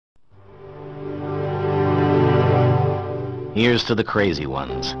Here's to the crazy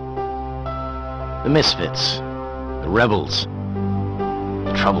ones. The misfits, the rebels,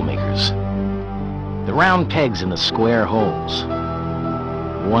 the troublemakers, the round pegs in the square holes,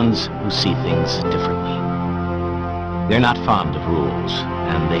 the ones who see things differently. They're not fond of rules,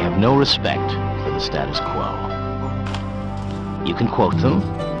 and they have no respect for the status quo. You can quote them,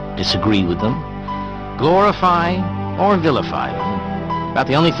 disagree with them, glorify or vilify them, but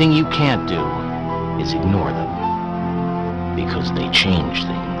the only thing you can't do is ignore them. Because they change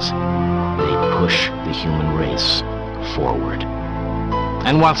things. They push the human race forward.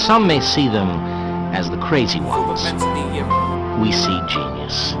 And while some may see them as the crazy ones, we see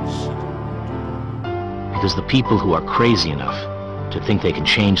genius. Because the people who are crazy enough to think they can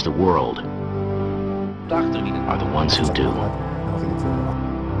change the world are the ones who do.